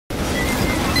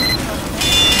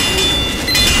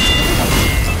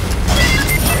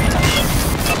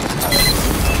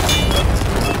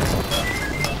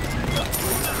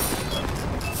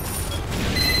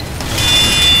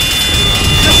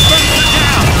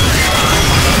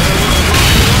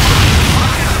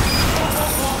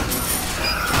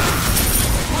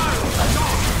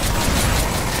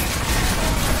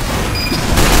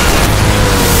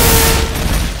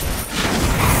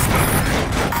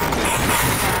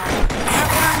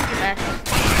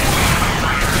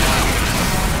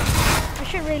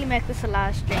make this a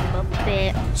live stream a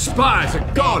bit. Spies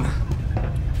are gone!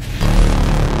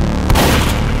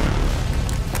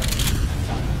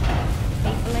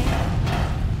 People in.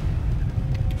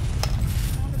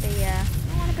 I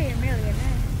wanna be a millionaire.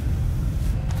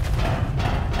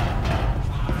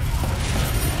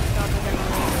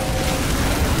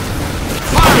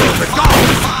 Fire! They're gone!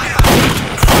 Fire!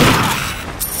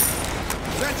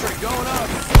 Sentry going up!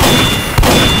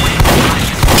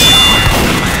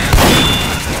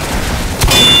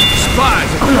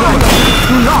 Spies!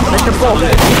 Do not let the ball.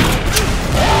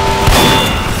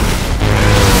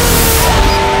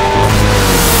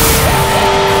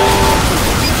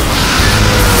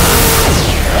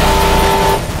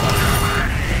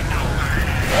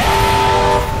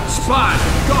 Spies!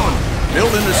 Gone!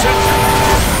 Building the sentry!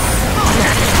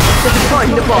 They're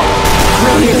destroying the ball.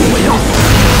 Brilliant job.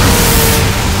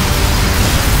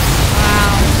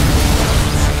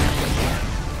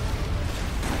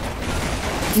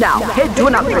 Now, head to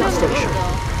an upgrade station. I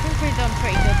think we've done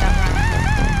pretty good that round.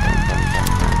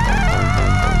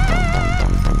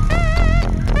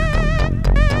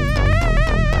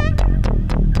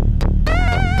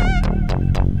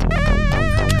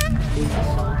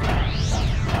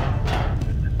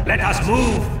 Let us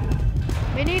move!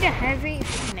 We need a heavy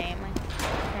naming.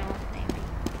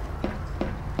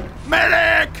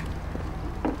 Medic!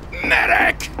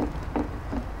 Medic!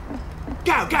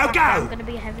 Go, go, I'm go! gonna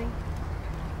be heavy.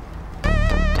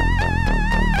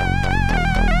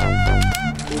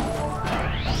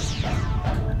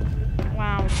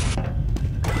 Wow.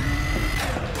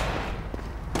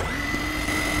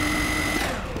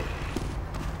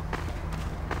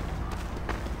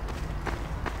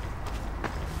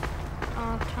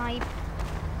 R-type.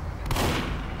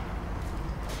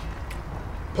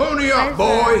 Pony up,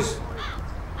 boys!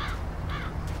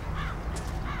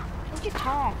 How'd you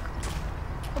talk?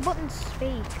 The buttons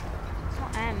speak. It's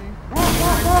not M.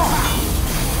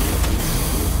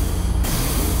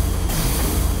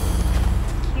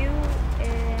 Q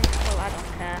is... well, I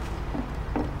don't care.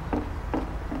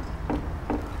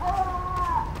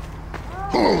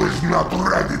 Who is not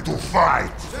ready to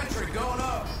fight? Sentry going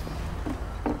up!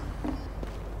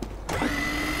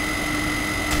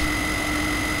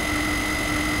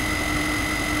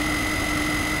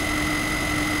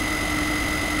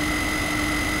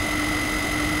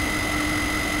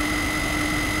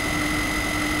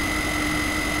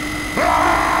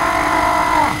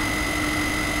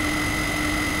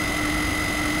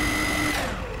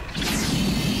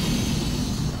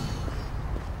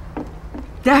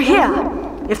 They're here!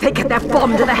 If they get that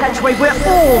bomb to the hatchway, we're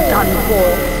all done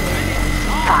for!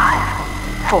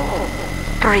 5, 4,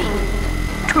 3,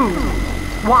 2,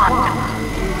 1.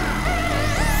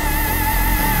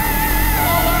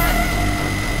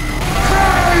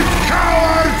 Fight,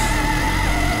 cowards!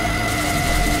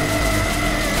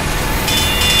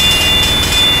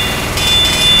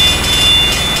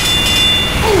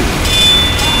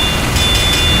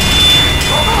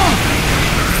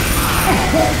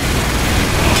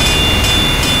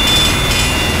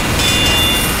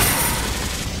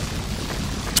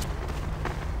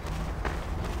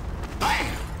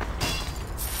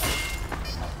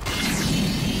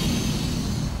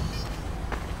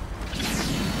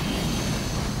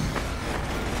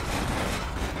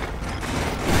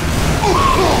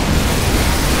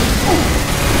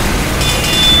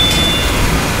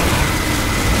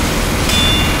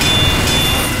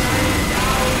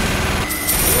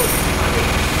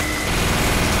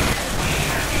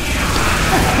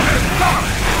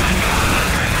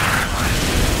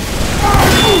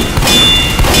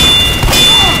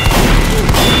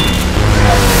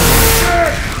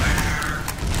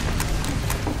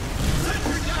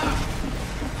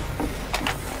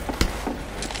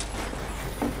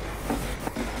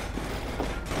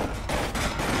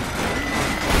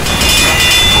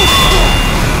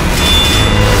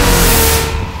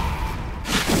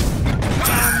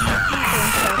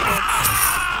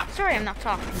 Sorry I'm not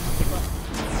talking much, but...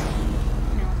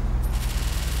 no.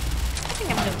 I think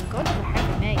I'm doing good for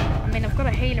heavy me. I mean, I've got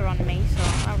a healer on me, so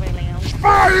that really helps.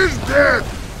 Spy is dead!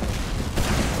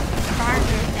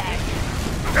 Barger's dead.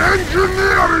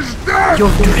 Engineer is dead!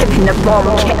 You're dripping the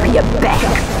bomb carrier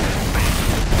back!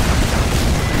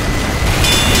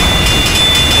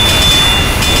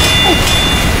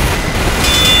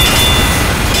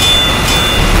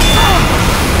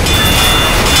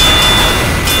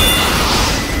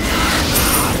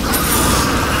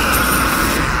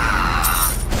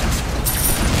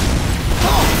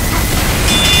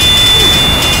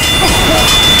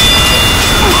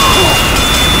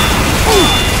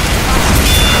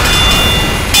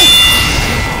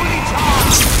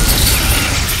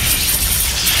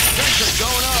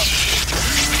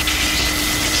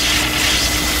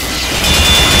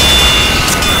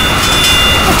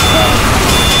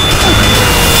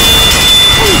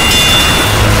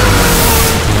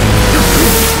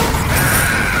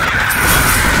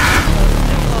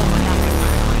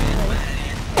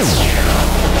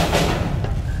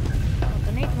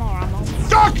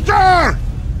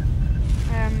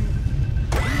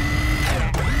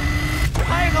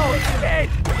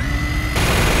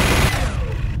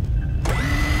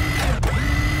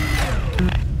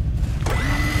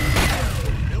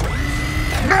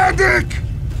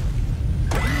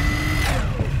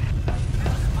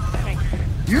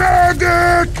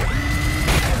 Medic!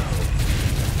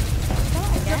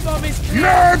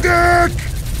 Medic!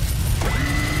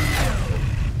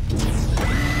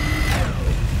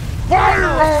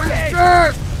 Fire! Oh, he's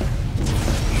dead!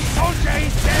 Soldier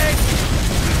is dead!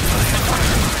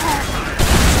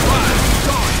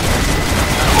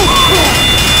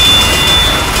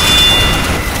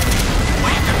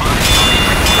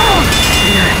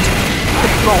 The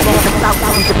bomb is about to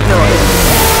be deployed.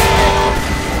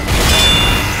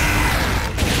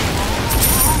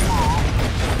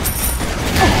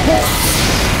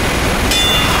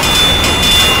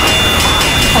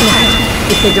 Alert!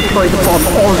 If they deploy the bomb,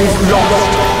 all is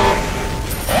lost.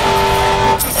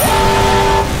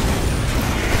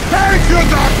 Thank you,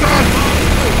 Doctor!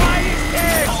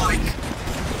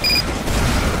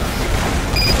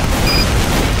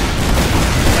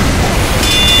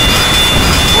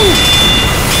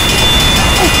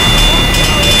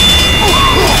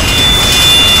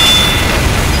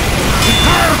 The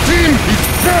entire team is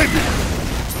dead!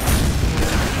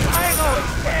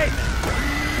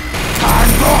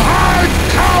 Time to hide,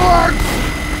 cowards!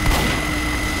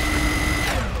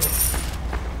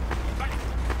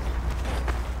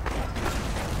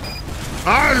 I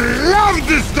love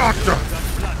this doctor!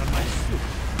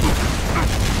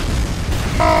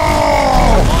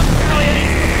 Oh!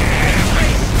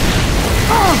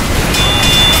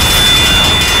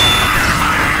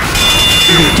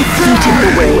 You defeated the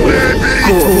way. Baby!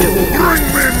 Good. Bring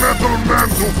me Metal Man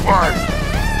to fight!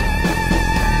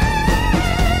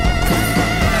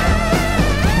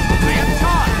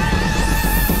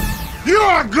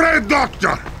 You're a great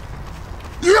doctor!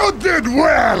 You did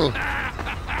well!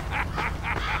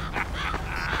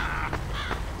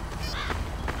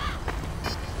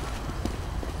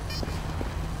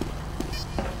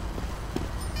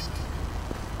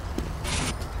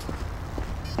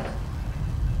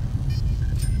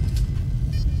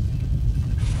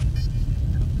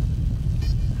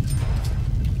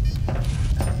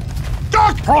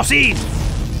 Proceed!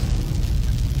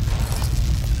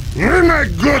 We're a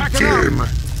good team!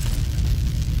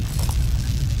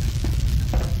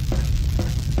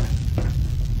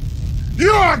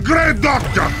 You're a great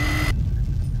doctor!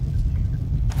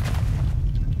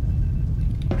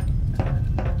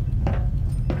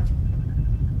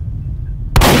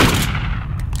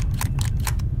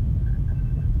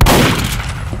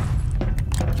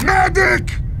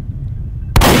 Medic!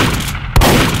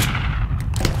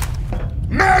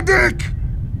 Medic!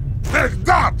 Take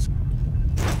that!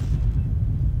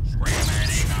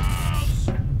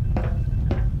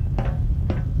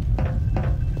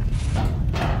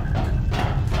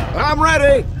 I'm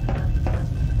ready!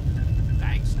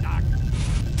 Thanks, Doc.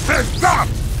 Take that!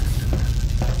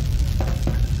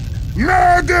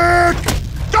 Medic!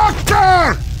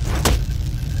 Doctor!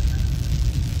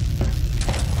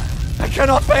 I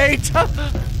cannot wait!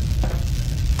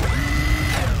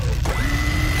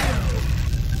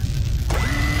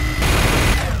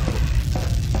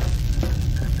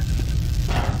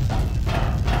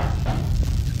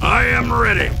 I am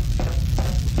ready!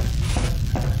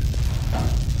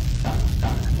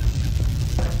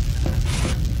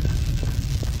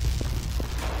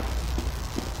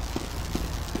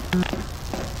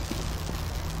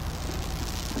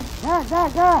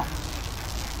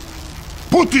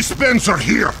 Put the Spencer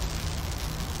here!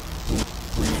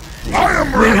 I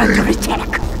am We're ready! under attack.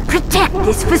 Protect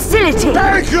this facility.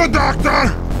 Thank you, Doctor!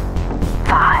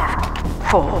 5,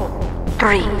 4,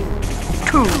 3,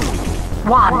 2,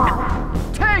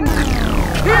 1. Tank!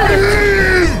 Kill it!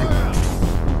 Leave!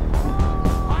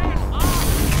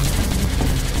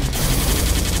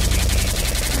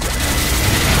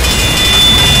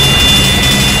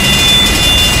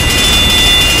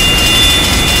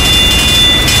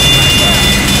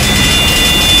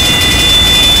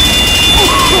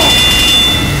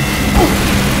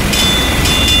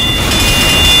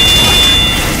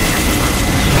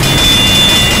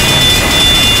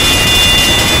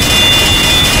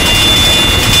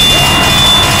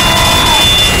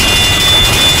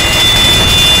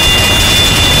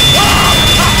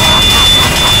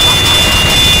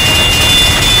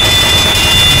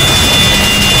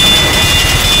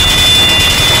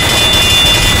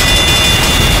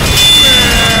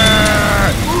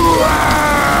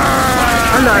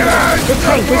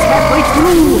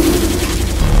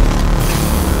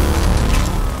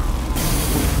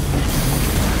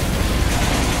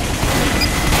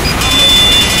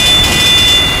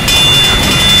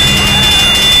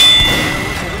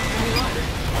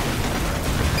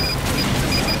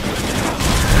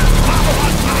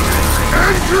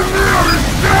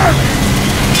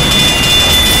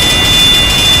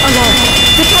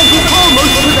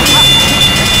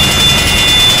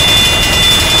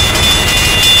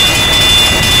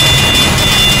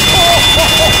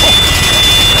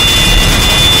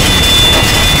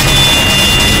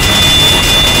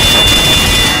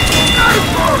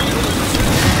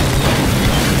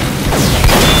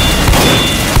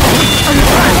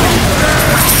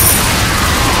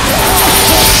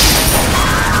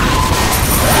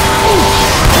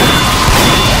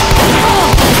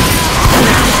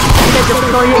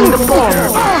 deploying the bomb.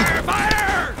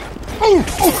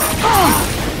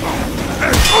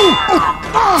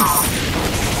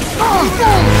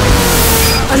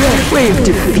 Alert wave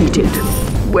defeated.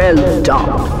 Well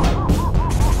done.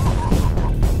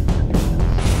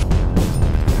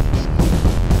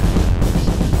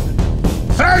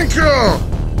 Thank you!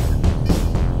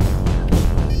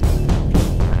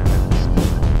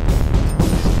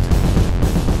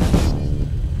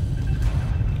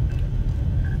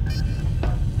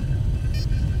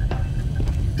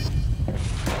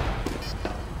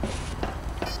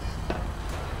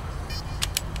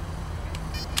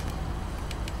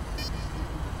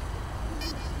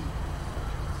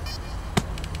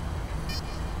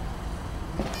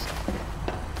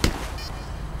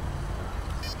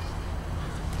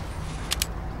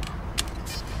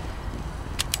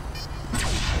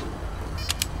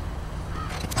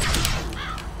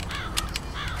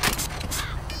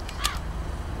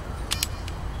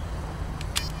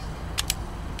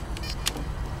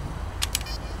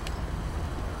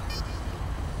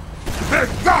 Take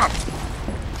that!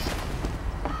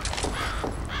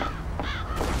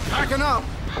 Backing up.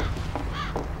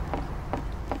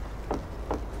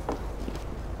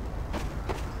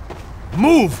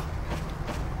 Move!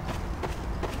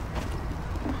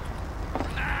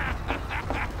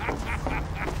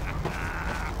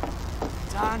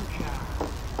 Danke,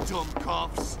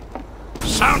 Dummkopfs.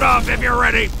 Sound off if you're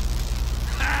ready.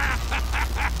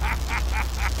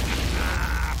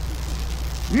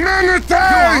 Many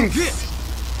thanks!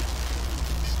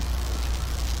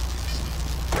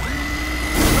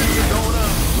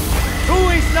 Who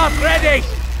is not ready?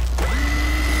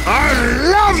 I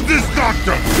love this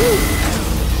doctor!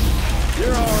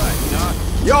 You're all right, Doc.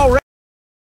 Y'all ready?